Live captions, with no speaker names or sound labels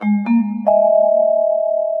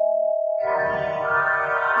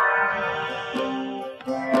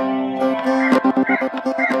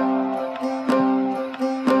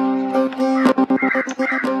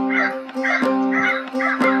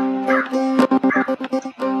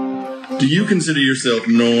Do you consider yourself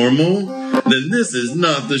normal? Then this is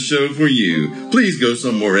not the show for you. Please go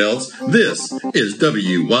somewhere else. This is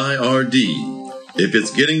WYRD. If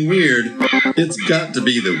it's getting weird, it's got to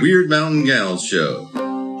be the Weird Mountain Gals show.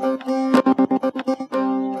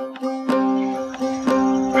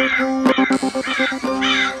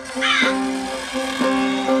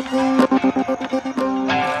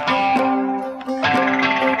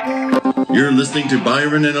 You're listening to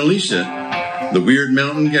Byron and Alicia, the Weird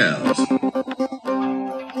Mountain Gals.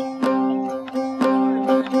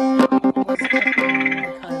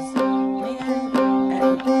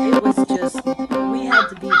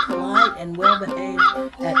 And well behaved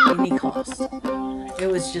at any cost. It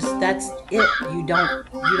was just, that's it. You don't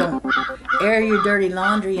air your dirty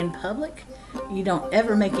laundry in public. You don't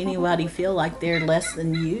ever make anybody feel like they're less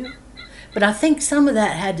than you. But I think some of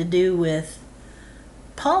that had to do with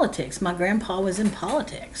politics. My grandpa was in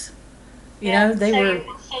politics. You know, they were.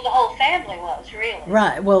 So the whole family was, really.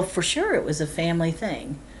 Right. Well, for sure it was a family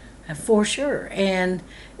thing. For sure. And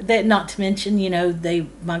that, not to mention, you know,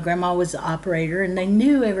 my grandma was the operator and they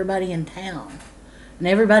knew everybody in town. And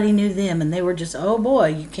everybody knew them and they were just, oh boy,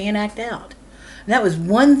 you can't act out. And that was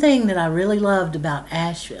one thing that I really loved about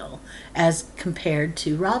Asheville as compared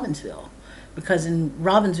to Robbinsville. Because in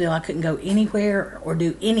Robbinsville I couldn't go anywhere or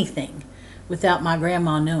do anything without my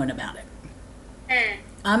grandma knowing about it.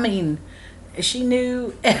 I mean, she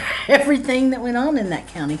knew everything that went on in that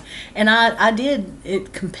county. And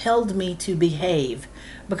it compelled me to behave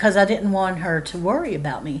because I didn't want her to worry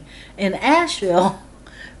about me. In Asheville,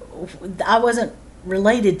 I wasn't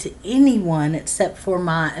related to anyone except for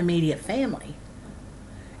my immediate family.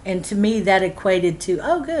 And to me, that equated to,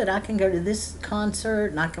 oh, good, I can go to this concert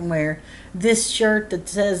and I can wear this shirt that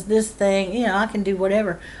says this thing. You know, I can do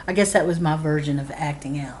whatever. I guess that was my version of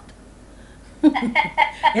acting out.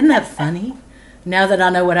 Isn't that funny? Now that I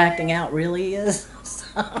know what acting out really is.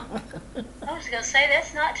 I was going to say,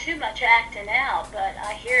 that's not too much acting out, but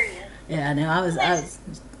I hear you. Yeah, no, I was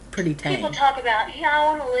pretty tame. People talk about, I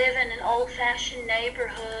want to live in an old-fashioned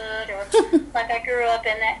neighborhood, or like I grew up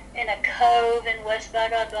in a cove in West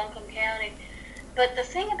Baghdad, Buncombe County. But the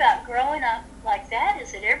thing about growing up like that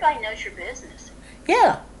is that everybody knows your business.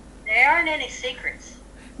 Yeah. There aren't any secrets.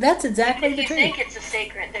 That's exactly the truth. If you think it's a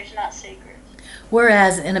secret, there's not secrets.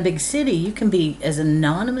 Whereas in a big city, you can be as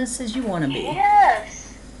anonymous as you want to be.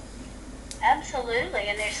 Yes, absolutely.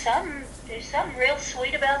 And there's something real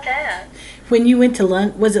sweet about that. When you went to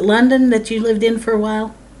London, was it London that you lived in for a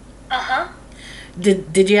while? Uh-huh.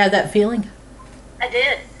 Did you have that feeling? I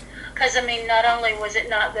did. Because, I mean, not only was it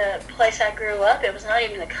not the place I grew up, it was not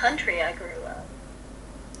even the country I grew up.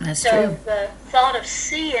 That's true. So the thought of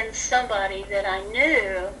seeing somebody that I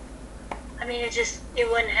knew, I mean, it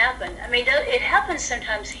wouldn't happen. I mean, it happens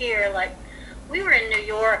sometimes here. Like, we were in New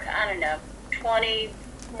York, I don't know, 20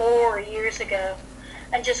 more years ago,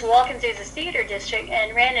 and just walking through the theater district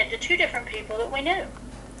and ran into two different people that we knew.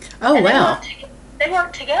 Oh, and wow. They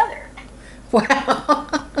worked together.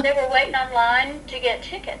 Wow. They were waiting online to get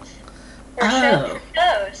tickets for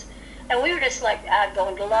shows. And we were just like,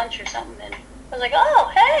 going to lunch or something. And I was like,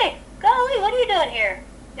 oh, hey, golly, what are you doing here?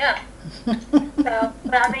 Yeah. So,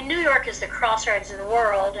 but I mean, New York is the crossroads of the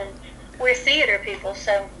world, and we're theater people,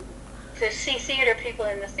 so to see theater people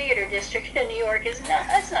in the theater district in New York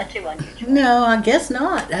that's not too unusual. No, I guess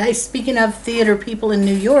not. Hey, speaking of theater people in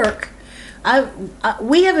New York,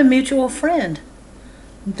 we have a mutual friend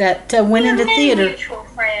that went into theater. Mutual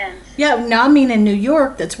friends. Yeah, no, I mean in New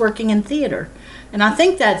York that's working in theater, and I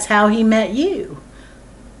think that's how he met you.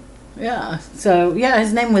 Yeah. So yeah,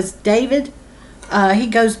 his name was David. He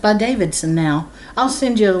goes by Davidson now. I'll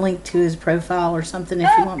send you a link to his profile or something if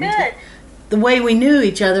you want me to. The way we knew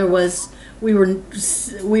each other was we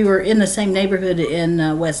were in the same neighborhood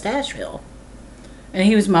in West Asheville, and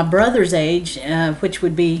he was my brother's age, which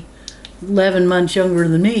would be 11 months younger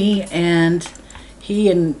than me, and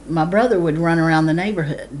he and my brother would run around the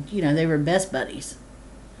neighborhood. You know, they were best buddies.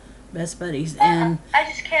 And I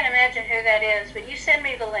just can't imagine who that is, but you send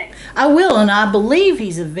me the link. I will, and I believe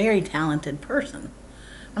he's a very talented person.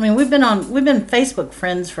 I mean, we've been Facebook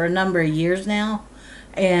friends for a number of years now,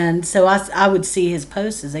 and so I would see his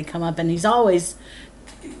posts as they come up, and he's always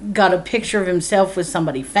got a picture of himself with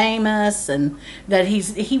somebody famous, and that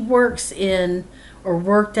he works in or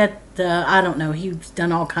worked at the, I don't know, he's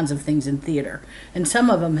done all kinds of things in theater, and some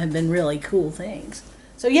of them have been really cool things.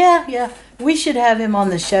 So yeah, we should have him on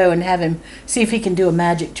the show and have him see if he can do a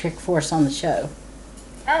magic trick for us on the show.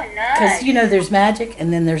 Oh, nice. Because, you know, there's magic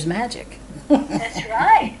and then there's magic. That's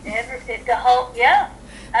right.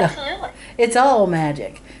 Absolutely. It's all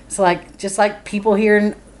magic. It's like, just like people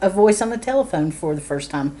here a voice on the telephone for the first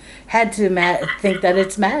time. Had to think that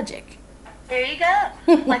it's magic. There you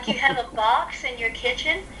go. Like you have a box in your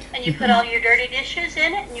kitchen and you put all your dirty dishes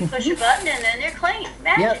in it and you push a button and then they're clean.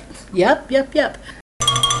 Magic. Yep.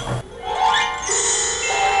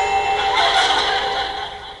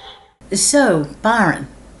 So, Byron.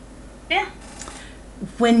 Yeah.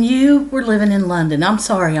 When you were living in London, I'm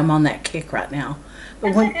sorry I'm on that kick right now.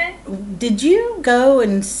 But That's okay. did you go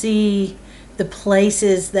and see the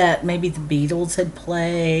places that maybe the Beatles had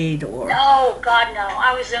played or No, God, no.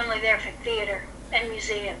 I was only there for theater and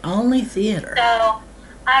museums. only theater? So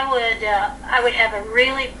I would have a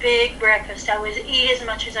really big breakfast. I would eat as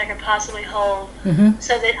much as I could possibly hold,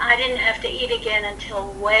 so that I didn't have to eat again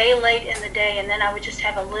until way late in the day, and then I would just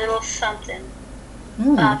have a little something,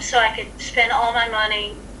 so I could spend all my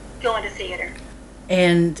money going to theater.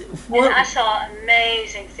 And And I saw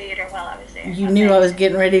amazing theater while I was there. you knew I was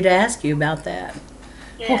getting ready to ask you about that.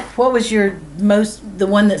 Yeah. What was the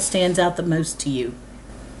one that stands out the most to you?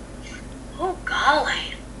 Oh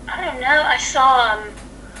golly, I don't know. I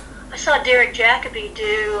saw Derek Jacobi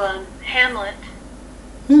do Hamlet.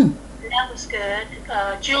 That was good.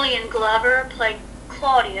 Julian Glover played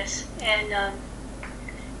Claudius, and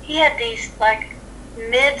he had these like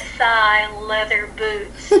mid-thigh leather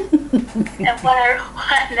boots. And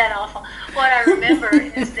wasn't that awful? What I remember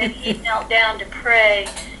is that he knelt down to pray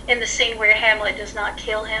in the scene where Hamlet does not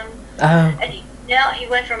kill him. Oh. And he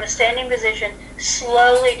went from a standing position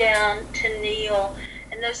slowly down to kneel,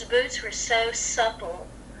 and those boots were so supple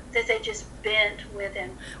that they just bent with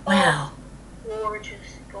him. Wow. Oh,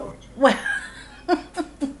 gorgeous. Well,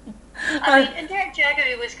 I mean, and Derek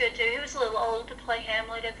Jacobi was good too. He was a little old to play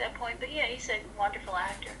Hamlet at that point, but yeah, he's a wonderful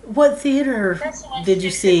actor. what theater That's the one did you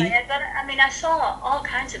that sticks in see? my head. But I mean, I saw all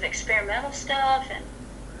kinds of experimental stuff, and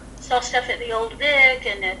saw stuff at the Old Vic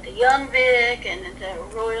and at the Young Vic and at the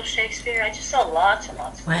Royal Shakespeare. I just saw lots and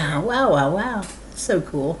lots of Wow. So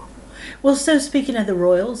cool. Well, so speaking of the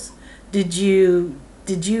Royals, did you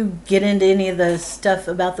get into any of the stuff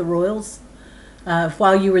about the Royals?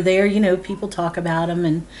 While you were there, people talk about them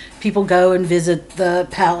and people go and visit the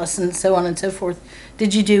palace and so on and so forth.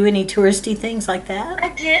 Did you do any touristy things like that? I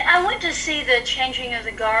did. I went to see the changing of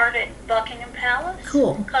the guard at Buckingham Palace.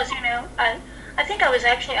 Cool. Because, I think I was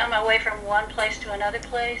actually on my way from one place to another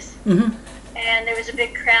place. And there was a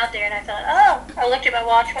big crowd there, and I thought, I looked at my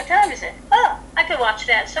watch, what time is it? Oh, I could watch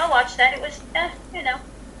that. So I watched that. It was,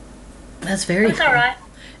 That's very it was cool. all right.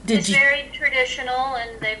 Did you? Very traditional,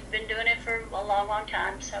 and they've been doing it for a long, long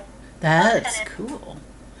time. So That's kinda- cool.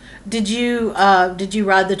 Did you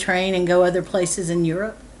ride the train and go other places in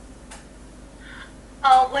Europe?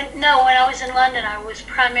 When I was in London, I was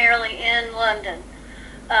primarily in London.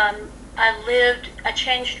 I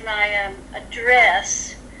changed my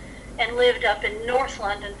address and lived up in North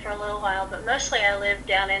London for a little while, but mostly I lived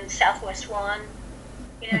down in Southwest 1,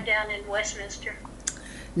 down in Westminster.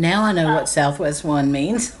 Now I know what Southwest 1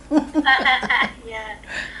 means. Yeah.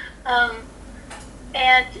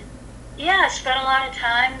 And I spent a lot of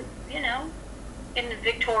time, in the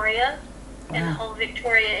Victoria, in the whole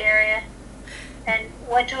Victoria area, and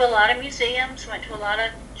went to a lot of museums, went to a lot of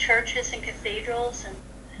churches and cathedrals, and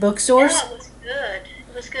Bookstores? yeah, it was good.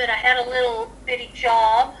 It was good. I had a little bitty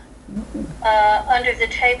job, under the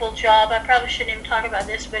table job. I probably shouldn't even talk about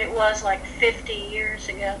this, but it was like 50 years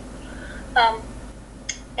ago.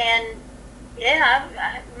 And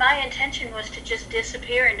my intention was to just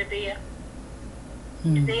disappear and to be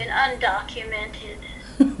an undocumented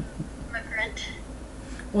immigrant.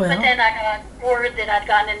 Well, But then I got word that I'd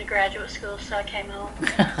gotten into graduate school, so I came home.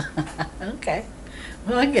 okay.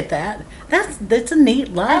 Well, I get that. That's a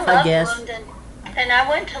neat life, I love guess. London. And I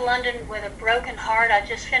went to London with a broken heart. I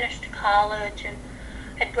just finished college and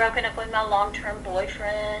had broken up with my long-term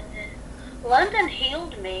boyfriend. And London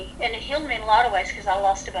healed me, and it healed me in a lot of ways because I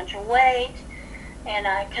lost a bunch of weight, and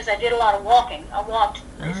because I did a lot of walking. I walked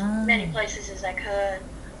as many places as I could.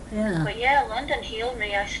 Yeah. But yeah, London healed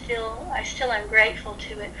me. I still am grateful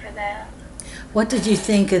to it for that. What did you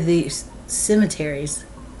think of the cemeteries?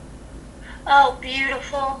 Oh,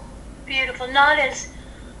 beautiful, beautiful. Not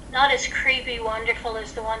as creepy, wonderful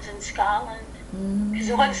as the ones in Scotland. Because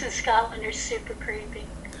the ones in Scotland are super creepy.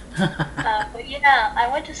 But yeah, I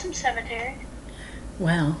went to some cemeteries.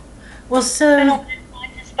 Wow. Well, Spent a so. lot of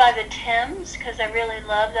time just by the Thames because I really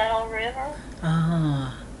love that old river.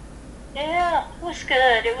 Ah, Yeah, it was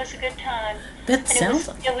good. It was a good time. that And sounds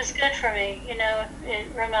like. it was good for me. It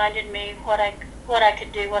reminded me what I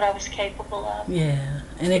could do, what I was capable of. Yeah,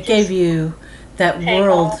 and it gave you that Take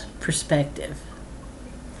world off. perspective.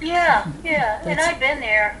 Yeah. And That's- I'd been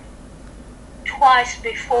there twice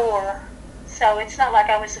before, So it's not like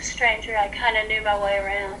I was a stranger. I kind of knew my way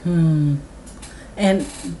around. And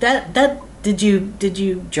that did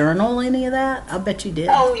you journal any of that? I bet you did.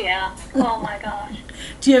 Oh, yeah. Oh, my gosh.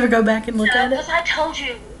 Do you ever go back and look at it? Because I told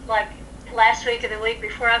you, like, last week or the week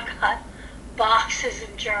before, I've got boxes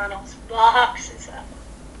of journals. Boxes of them.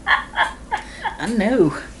 I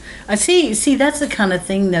know. I see, that's the kind of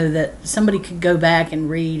thing, though, that somebody could go back and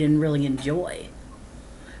read and really enjoy.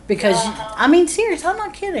 Because, I mean, serious, I'm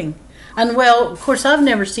not kidding. And, well, of course, I've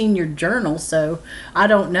never seen your journal, so I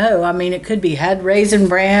don't know. I mean, it could be had raisin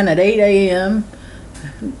bran at 8 a.m.,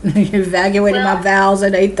 evaluating my vowels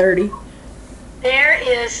at 8:30. There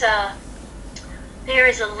is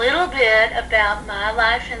a little bit about my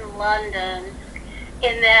life in London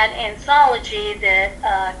in that anthology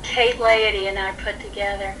that Kate Laity and I put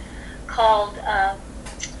together called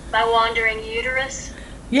My Wandering Uterus.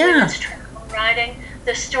 Yeah. Women's travel writing.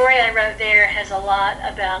 The story I wrote there has a lot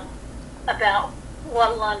about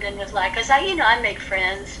what London was like. Because I make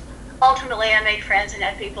friends. Ultimately, I made friends and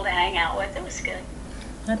had people to hang out with. It was good.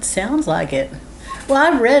 That sounds like it. Well,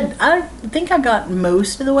 I think I got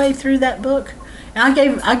most of the way through that book. And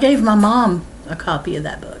I gave my mom a copy of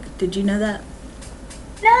that book. Did you know that?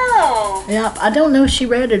 No. Yeah, I don't know if she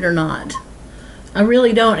read it or not. I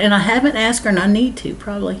really don't, and I haven't asked her, and I need to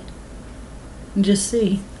probably. And just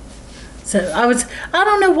see. So I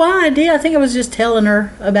don't know why I did. I think I was just telling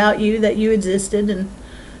her about you, that you existed,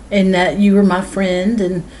 and that you were my friend,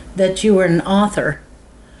 and that you were an author.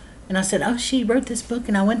 And I said, oh, she wrote this book,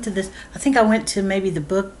 and I went to this. I think I went to maybe the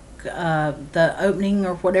book, the opening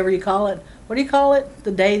or whatever you call it. What do you call it?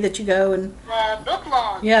 The day that you go and... book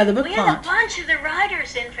launch. Yeah, the book launch. We had a bunch of the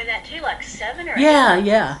writers in for that, too, like 7 or 8.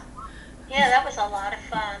 Yeah. Yeah, that was a lot of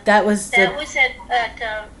fun. That was at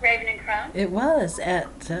Raven and Crone? It was at,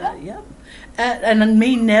 yep. And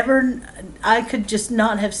me never... I could just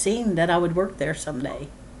not have seen that I would work there someday.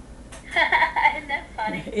 Isn't that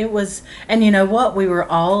funny? It was, and you know what? We were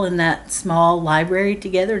all in that small library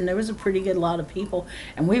together, and there was a pretty good lot of people,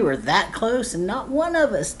 and we were that close, and not one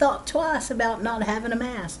of us thought twice about not having a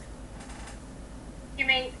mask. You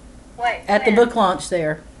mean, wait? At the book launch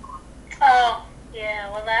there. Oh,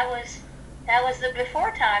 yeah. Well, that was the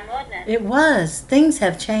before time, wasn't it? It was. Things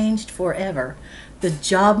have changed forever. The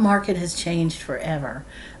job market has changed forever.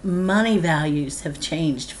 Money values have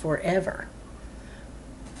changed forever.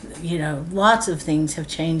 You know, lots of things have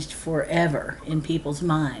changed forever in people's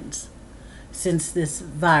minds since this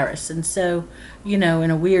virus. And so, you know,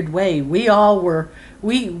 in a weird way,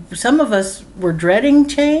 some of us were dreading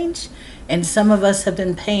change, and some of us have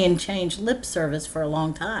been paying change lip service for a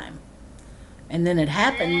long time. And then it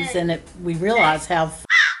happens, and we realize how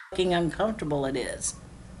fucking uncomfortable it is.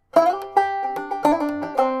 On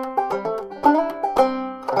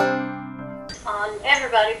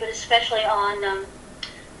everybody, but especially on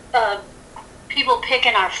people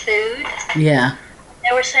picking our food. Yeah.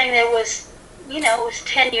 They were saying it was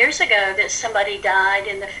 10 years ago that somebody died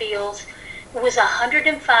in the fields. It was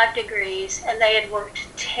 105 degrees, and they had worked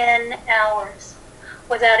 10 hours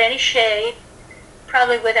without any shade,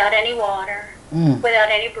 probably without any water, without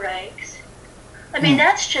any breaks. I mean,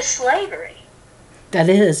 that's just slavery. That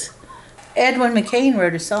is. Edwin McCain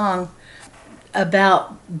wrote a song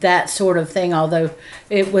about that sort of thing, although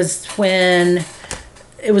it was when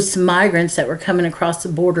it was some migrants that were coming across the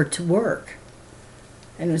border to work.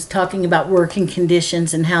 And it was talking about working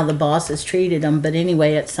conditions and how the bosses treated them. But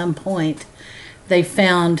anyway, at some point, they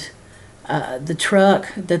found the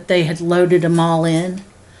truck that they had loaded them all in.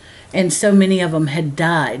 And so many of them had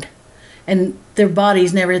died. And their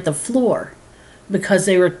bodies never hit the floor because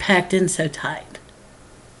they were packed in so tight.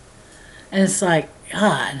 And it's like,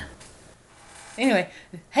 God. Anyway,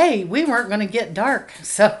 hey, we weren't going to get dark,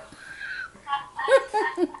 so...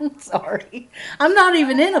 Sorry. I'm not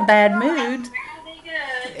even in a bad mood.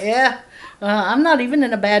 Yeah. I'm not even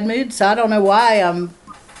in a bad mood, so I don't know why I'm,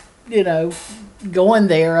 going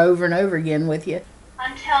there over and over again with you.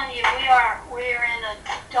 I'm telling you, we're in a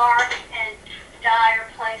dark and dire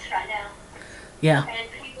place right now. Yeah. And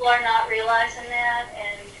people are not realizing that,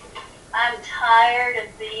 and I'm tired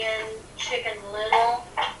of being Chicken Little.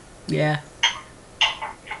 Yeah.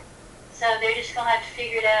 So they're just going to have to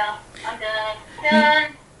figure it out. I'm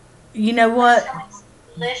done. You know what? Some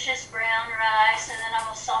delicious brown rice, and then I'm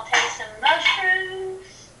going to saute some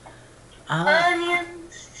mushrooms,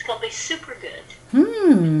 onions. It's going to be super good.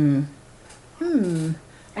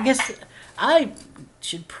 I guess I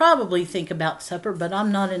should probably think about supper, but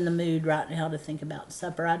I'm not in the mood right now to think about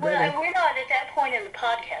supper. We're not at that point in the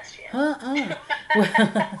podcast yet. Well,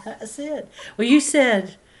 that's it. Well, you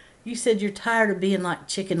said you're tired of being like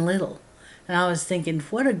Chicken Little. And I was thinking,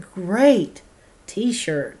 what a great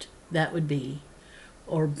T-shirt that would be,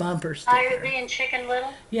 or bumper Tired of sticker. being Chicken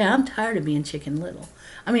Little? Yeah, I'm tired of being Chicken Little.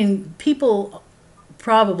 I mean, people,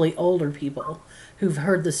 probably older people who've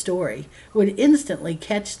heard the story, would instantly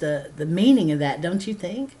catch the meaning of that, don't you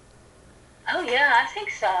think? Oh, yeah, I think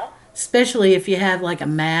so. Especially if you have like a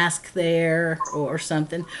mask there or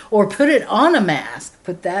something, or put it on a mask.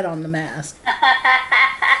 Put that on the mask.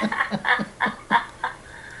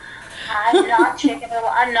 I'm not Chicken Little.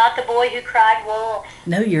 I'm not the boy who cried wolf.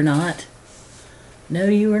 No, you're not. No,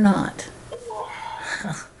 you are not.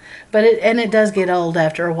 But it does get old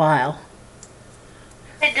after a while.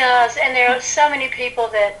 It does, and there are so many people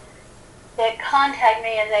that contact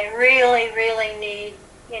me, and they really, really need,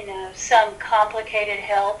 some complicated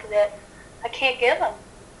help that I can't give them.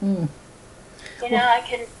 Mm.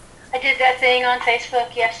 I did that thing on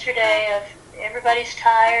Facebook yesterday of everybody's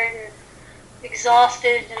tired and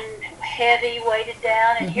exhausted and heavy, weighted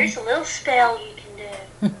down, and here's a little spell you can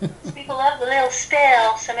do. So people love the little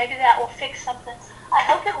spell, so maybe that will fix something. I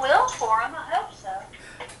hope it will for them. I hope so.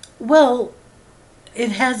 Well,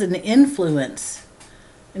 it has an influence,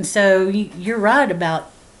 and so you're right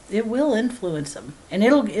about it will influence them, and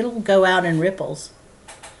it'll go out in ripples.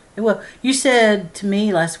 It will. You said to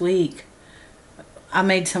me last week, I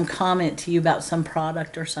made some comment to you about some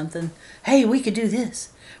product or something. Hey, we could do this.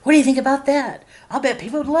 What do you think about that? I'll bet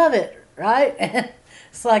people would love it, right?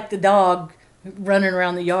 It's like the dog running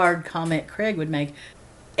around the yard comment Craig would make.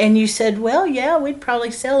 And you said, well, yeah, we'd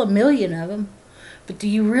probably sell 1 million of them. But do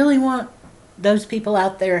you really want those people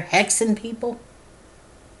out there hexing people?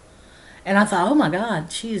 And I thought, oh my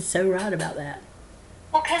God, she is so right about that.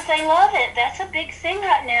 Well, because they love it. That's a big thing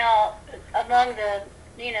right now among the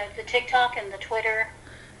TikTok and the Twitter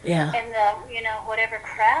Yeah. and the, whatever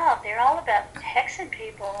crowd. They're all about hexing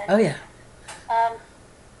people. And, Oh, yeah.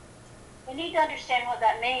 we need to understand what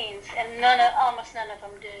that means, and almost none of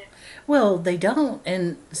them do. Well, they don't.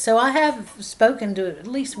 And so I have spoken to at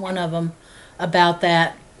least one of them about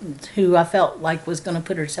that, who I felt like was going to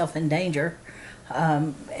put herself in danger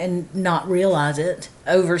and not realize it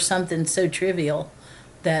over something so trivial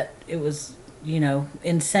that it was,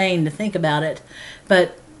 insane to think about it.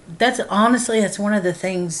 But that's one of the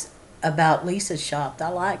things about Lisa's shop that I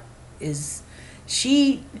like is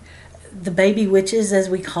the baby witches, as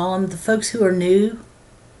we call them, the folks who are new,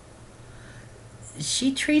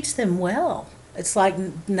 she treats them well. It's like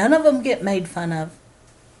none of them get made fun of.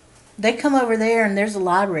 They come over there and there's a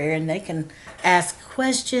library and they can ask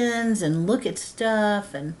questions and look at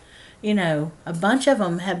stuff, and a bunch of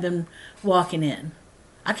them have been walking in.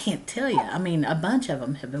 I can't tell you. I mean, a bunch of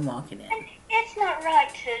them have been walking in. And it's not right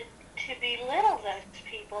to belittle those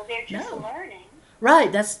people. They're just learning.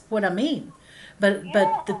 Right, that's what I mean. But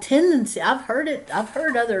the tendency, I've heard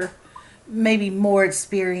other maybe more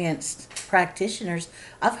experienced practitioners,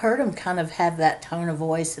 I've heard them kind of have that tone of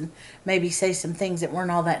voice and maybe say some things that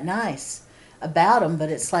weren't all that nice about them, but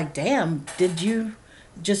it's like, damn, did you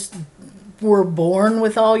just were born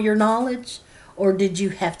with all your knowledge, or did you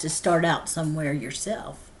have to start out somewhere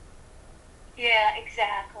yourself? Yeah,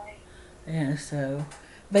 exactly. Yeah, so,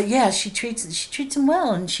 but yeah, she treats them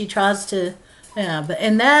well, and she tries to,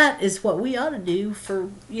 and that is what we ought to do for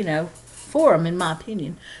them, in my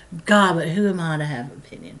opinion. God, but who am I to have an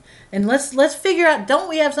opinion? And let's figure out. Don't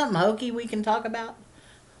we have something hokey we can talk about?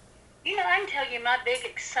 I can tell you my big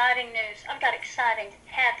exciting news. I've got exciting,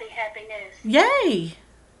 happy news. Yay!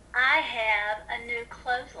 I have a new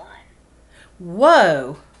clothesline.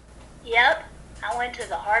 Whoa! Yep. I went to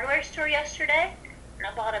the hardware store yesterday and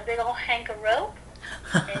I bought a big old hank of rope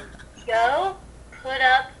and go put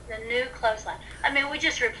up the new clothesline. I mean, we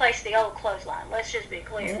just replaced the old clothesline. Let's just be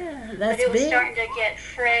clear. Yeah, but that's it was big. starting to get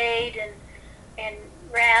frayed and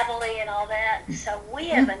ravelly and all that. So we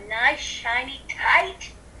have a nice, shiny,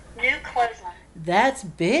 tight new clothesline. That's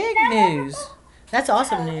big news. That's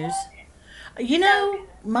awesome news.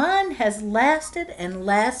 Mine has lasted and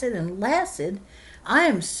lasted and lasted. I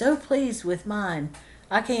am so pleased with mine.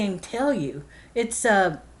 I can't even tell you. It's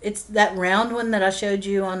that round one that I showed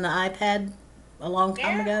you on the iPad a long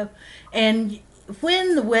time ago. And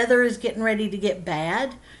when the weather is getting ready to get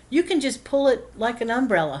bad, you can just pull it like an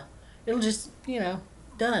umbrella. It'll just,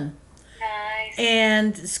 done. Nice.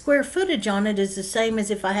 And square footage on it is the same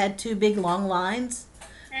as if I had two big long lines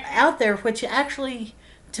out there, which actually,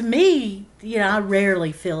 to me, I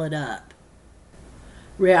rarely fill it up.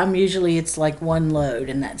 I'm usually, it's like one load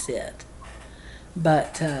and that's it.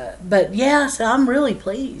 But yeah, so I'm really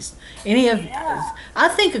pleased. I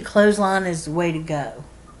think a clothesline is the way to go.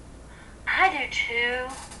 I do too.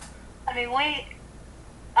 I mean,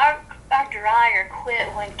 our dryer quit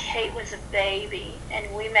when Kate was a baby,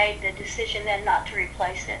 and we made the decision then not to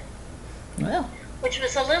replace it, Well, which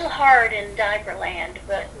was a little hard in diaper land,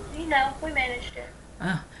 but we managed it.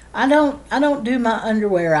 I don't do my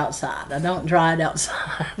underwear outside. I don't dry it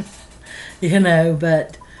outside.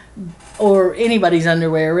 But or anybody's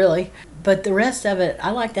underwear really. But the rest of it,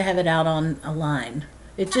 I like to have it out on a line.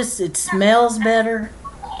 It smells better.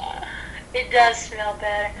 It does smell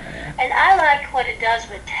better. And I like what it does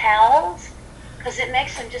with towels because it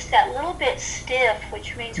makes them just that little bit stiff,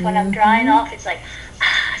 which means when I'm drying off, it's like,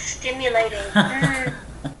 stimulating.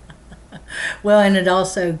 Well, and it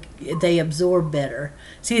also, they absorb better.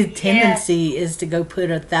 See, the tendency is to go put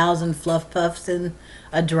 1,000 fluff puffs in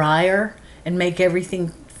a dryer and make everything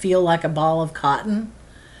feel like a ball of cotton.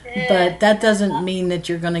 But that doesn't mean that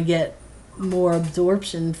you're going to get more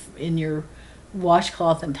absorption in your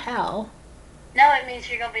washcloth and towel. No, it means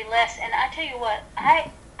you're going to be less. And I tell you what, I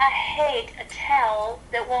hate a towel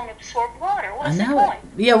that won't absorb water. What's the point?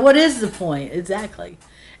 Yeah, what is the point? Exactly.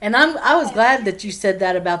 And I was glad that you said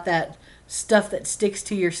that about that stuff that sticks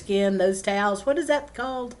to your skin, those towels. What is that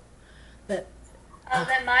called? That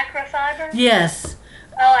microfiber? Yes.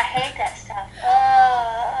 Oh, I hate that stuff.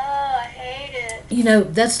 Oh, I hate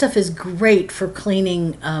it. That stuff is great for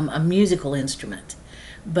cleaning a musical instrument.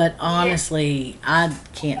 But honestly, I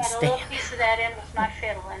can't stand it. I got a little piece of that in with my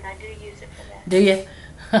fiddle, and I do use it for that. Do you?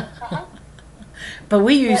 Uh-huh. But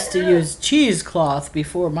we used to use cheesecloth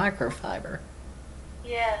before microfiber.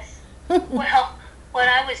 Yes. Well, what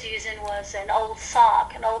I was using was an old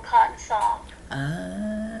cotton sock.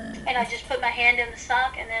 And I just put my hand in the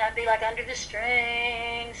sock, and then I'd be like under the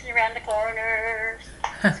strings and around the corners.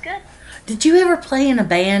 It's good. Did you ever play in a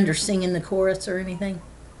band or sing in the chorus or anything?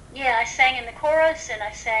 Yeah, I sang in the chorus, and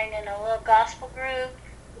I sang in a little gospel group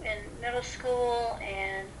in middle school,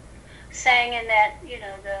 and sang in that,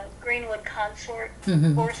 the Greenwood Consort,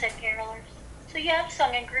 Horse Head Carolers. So yeah, I've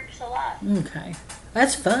sung in groups a lot. Okay.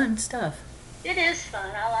 That's fun stuff. It is fun.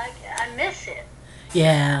 I like it. I miss it.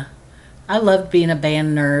 Yeah. I loved being a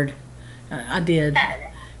band nerd. I did.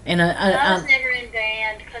 And I was never in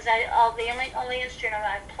band because the only instrument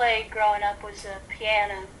I played growing up was a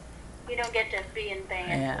piano. You don't get to be in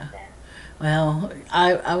band with that. Well,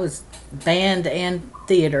 I was band and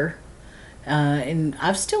theater. And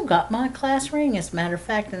I've still got my class ring, as a matter of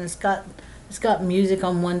fact, and it's got music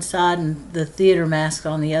on one side and the theater mask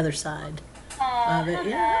on the other side of it.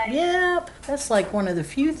 Nice. Yep, that's like one of the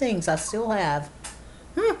few things I still have.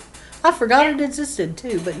 I forgot it existed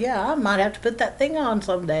too, but yeah, I might have to put that thing on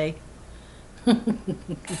someday. I've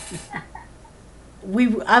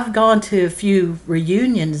gone to a few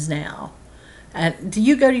reunions now. Do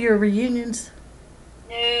you go to your reunions?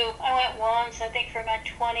 No, I went once, I think for my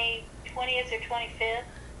 20th or 25th.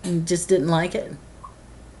 You just didn't like it?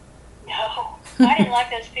 No, I didn't like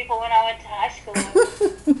those people when I went to high school.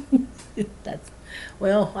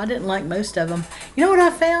 Well, I didn't like most of them. You know what I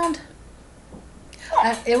found?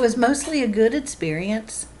 It was mostly a good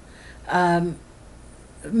experience.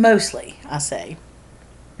 Mostly, I say.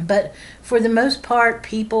 But for the most part,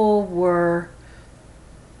 people were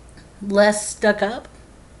less stuck up.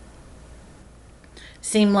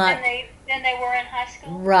 Seemed like than they were in high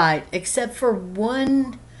school. Right, except for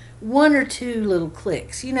one or two little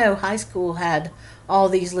cliques. High school had all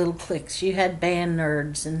these little cliques. You had band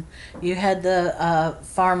nerds, and you had the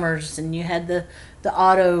farmers, and you had the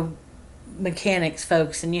auto mechanics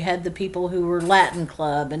folks, and you had the people who were Latin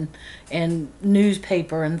club and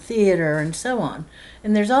newspaper and theater and so on.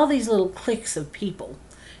 And there's all these little cliques of people.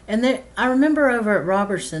 And I remember over at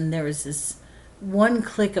Robertson there was this one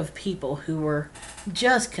clique of people who were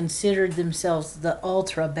just considered themselves the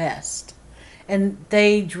ultra best. And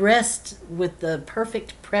they dressed with the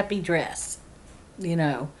perfect preppy dress.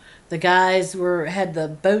 The guys had the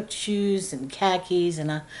boat shoes and khakis and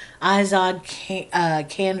a Izod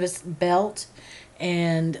canvas belt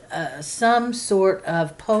and some sort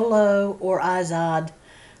of polo or Izod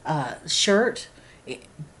shirt.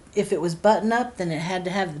 If it was button up, then it had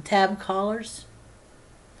to have the tab collars.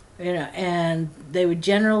 And they would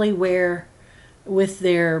generally wear, with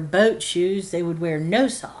their boat shoes, they would wear no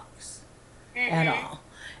socks at all.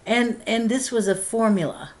 And this was a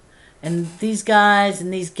formula. And these guys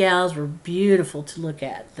and these gals were beautiful to look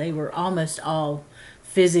at. They were almost all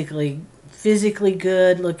physically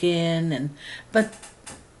good looking, but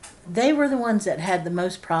they were the ones that had the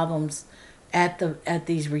most problems at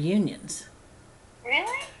these reunions.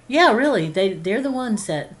 Really? Yeah, really. They're the ones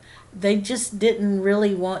that they just didn't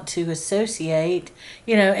really want to associate,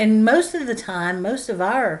 and most of the time, most of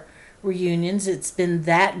our reunions, it's been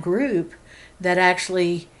that group that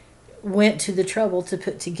actually went to the trouble to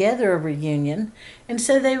put together a reunion, and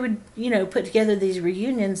so they would, put together these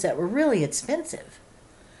reunions that were really expensive.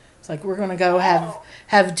 It's like, we're going to go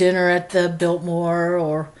have dinner at the Biltmore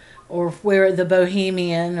or where the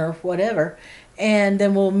Bohemian or whatever, and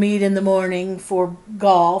then we'll meet in the morning for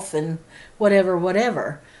golf and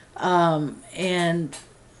whatever. And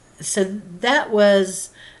so that was,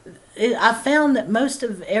 I found that most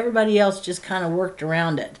of everybody else just kind of worked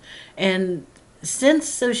around it. And since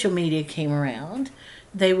social media came around,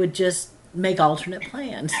 they would just make alternate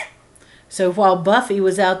plans. So while Buffy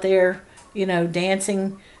was out there,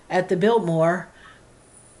 dancing at the Biltmore,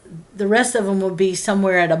 the rest of them would be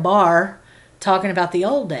somewhere at a bar talking about the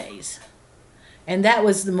old days. And that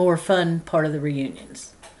was the more fun part of the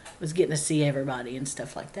reunions, was getting to see everybody and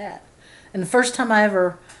stuff like that. And the first time I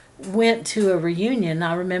ever went to a reunion,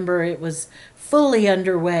 I remember it was fully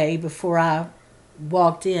underway before I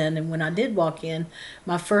walked in. And when I did walk in,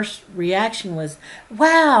 my first reaction was,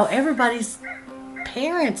 wow, everybody's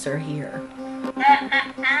parents are here. And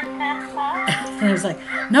I was like,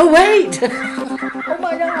 no, wait. Oh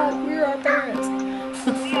my God, we're our parents.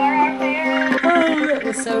 We are our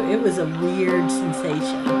parents. It was a weird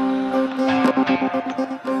sensation.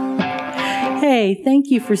 Hey,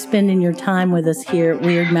 thank you for spending your time with us here at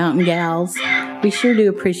Wyrd Mountain Gals. We sure do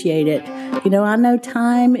appreciate it. I know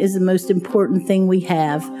time is the most important thing we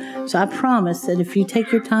have, so I promise that if you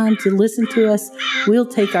take your time to listen to us, we'll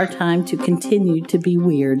take our time to continue to be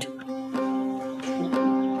weird.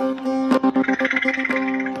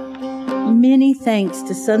 Many thanks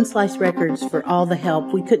to Sunslice Records for all the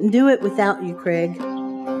help. We couldn't do it without you, Craig.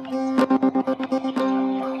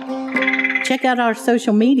 Check out our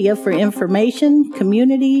social media for information,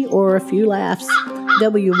 community, or a few laughs.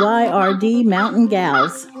 WYRD Mountain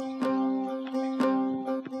Gals.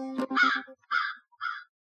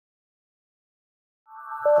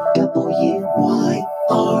 WYRD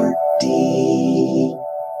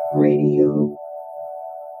Radio.